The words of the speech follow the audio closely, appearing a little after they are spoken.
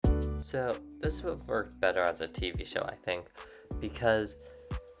So this would work better as a TV show, I think, because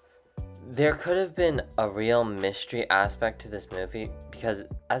there could have been a real mystery aspect to this movie, because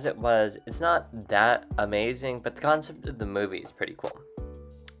as it was, it's not that amazing, but the concept of the movie is pretty cool.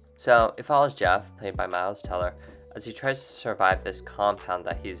 So it follows Jeff, played by Miles Teller, as he tries to survive this compound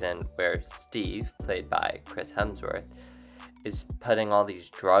that he's in, where Steve, played by Chris Hemsworth, is putting all these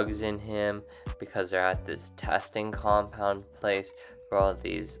drugs in him because they're at this testing compound place where all of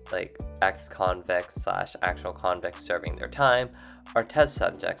these like ex-convicts / actual convicts serving their time are test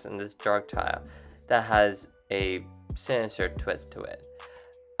subjects in this drug trial that has a sinister twist to it.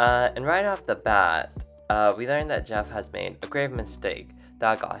 And right off the bat, we learn that Jeff has made a grave mistake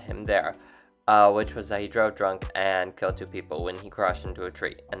that got him there, which was that he drove drunk and killed 2 people when he crashed into a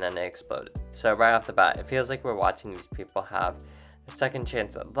tree, and then it exploded. So right off the bat, it feels like we're watching these people have a second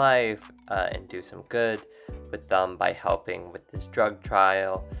chance at life and do some good with them by helping with this drug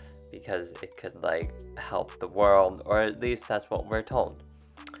trial, because it could like help the world, or at least that's what we're told.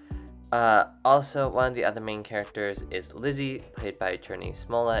 Also, one of the other main characters is Lizzie, played by Journey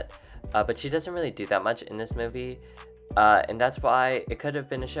Smollett, but she doesn't really do that much in this movie. And that's why it could have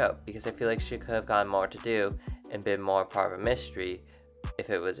been a show, because I feel like she could have gotten more to do and been more part of a mystery if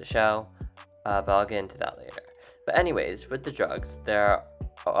it was a show, but I'll get into that later. But anyways, with the drugs, there's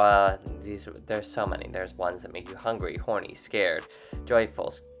so many. There's ones that make you hungry, horny, scared,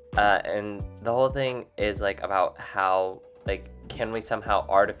 joyful, and the whole thing is like about how like can we somehow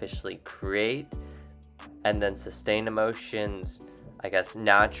artificially create and then sustain emotions, I guess,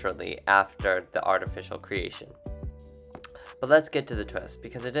 naturally after the artificial creation. But let's get to the twist,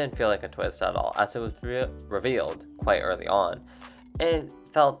 because it didn't feel like a twist at all, as it was revealed quite early on, and it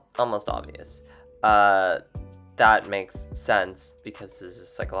felt almost obvious. That makes sense, because this is a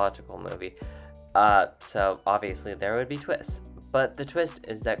psychological movie, so obviously there would be twists. But the twist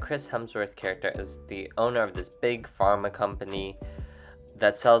is that Chris Hemsworth's character is the owner of this big pharma company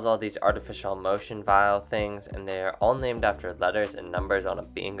that sells all these artificial emotion vial things, and they're all named after letters and numbers on a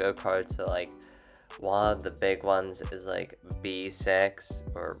bingo card, so like, one of the big ones is like B6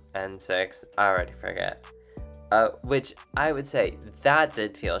 or N6, I already forget. Which I would say that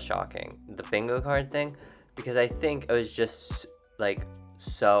did feel shocking, the bingo card thing, because I think it was just like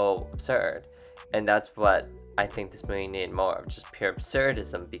so absurd. And that's what I think this movie needed more of, just pure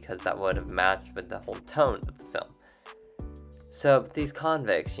absurdism, because that would have matched with the whole tone of the film. So these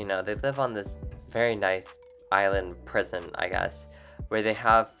convicts, they live on this very nice island prison, I guess, where they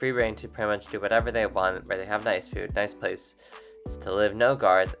have free reign to pretty much do whatever they want, where they have nice food, nice place to live, no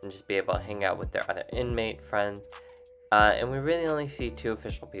guards, and just be able to hang out with their other inmate friends. And we really only see 2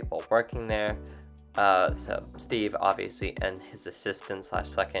 official people working there. So Steve, obviously, and his assistant /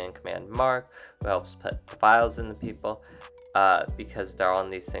 second in command, Mark, who helps put the vials in the people, because they're on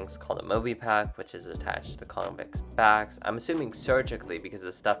these things called a Moby Pack, which is attached to the convicts' backs. I'm assuming surgically, because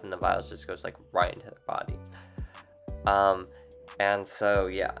the stuff in the vials just goes like right into their body. And so,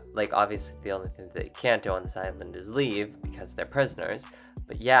 yeah, like, obviously the only thing they can't do on this island is leave, because they're prisoners,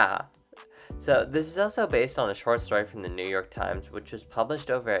 but yeah. So this is also based on a short story from the New York Times, which was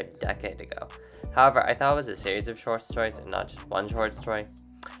published over a decade ago. However, I thought it was a series of short stories and not just one short story.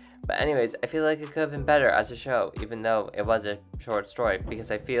 But anyways, I feel like it could have been better as a show, even though it was a short story,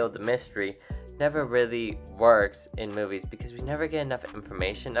 because I feel the mystery never really works in movies, because we never get enough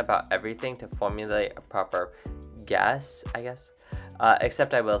information about everything to formulate a proper guess, I guess.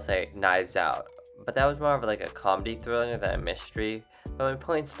 Except I will say Knives Out, but that was more of like a comedy thriller than a mystery. But my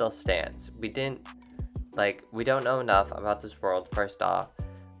point still stands. We don't know enough about this world, first off,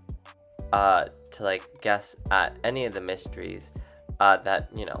 to like guess at any of the mysteries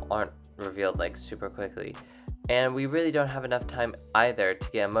that aren't revealed like super quickly. And we really don't have enough time either to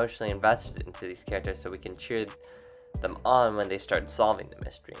get emotionally invested into these characters so we can cheer them on when they start solving the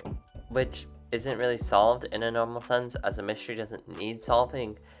mystery, which isn't really solved in a normal sense, as a mystery doesn't need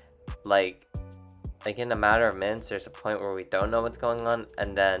solving. Like in a matter of minutes, there's a point where we don't know what's going on,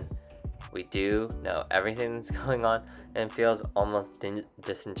 and then we do know everything that's going on, and it feels almost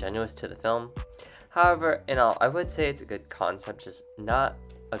disingenuous to the film. However, in all, I would say it's a good concept, just not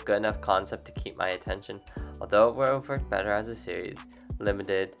a good enough concept to keep my attention, although it would have worked better as a series,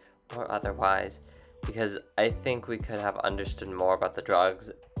 limited or otherwise, because I think we could have understood more about the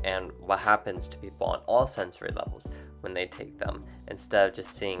drugs and what happens to people on all sensory levels when they take them, instead of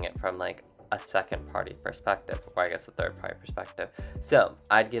just seeing it from like a second party perspective, or I guess a third party perspective. So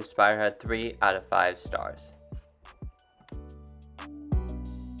I'd give Spiderhead 3 out of 5 stars.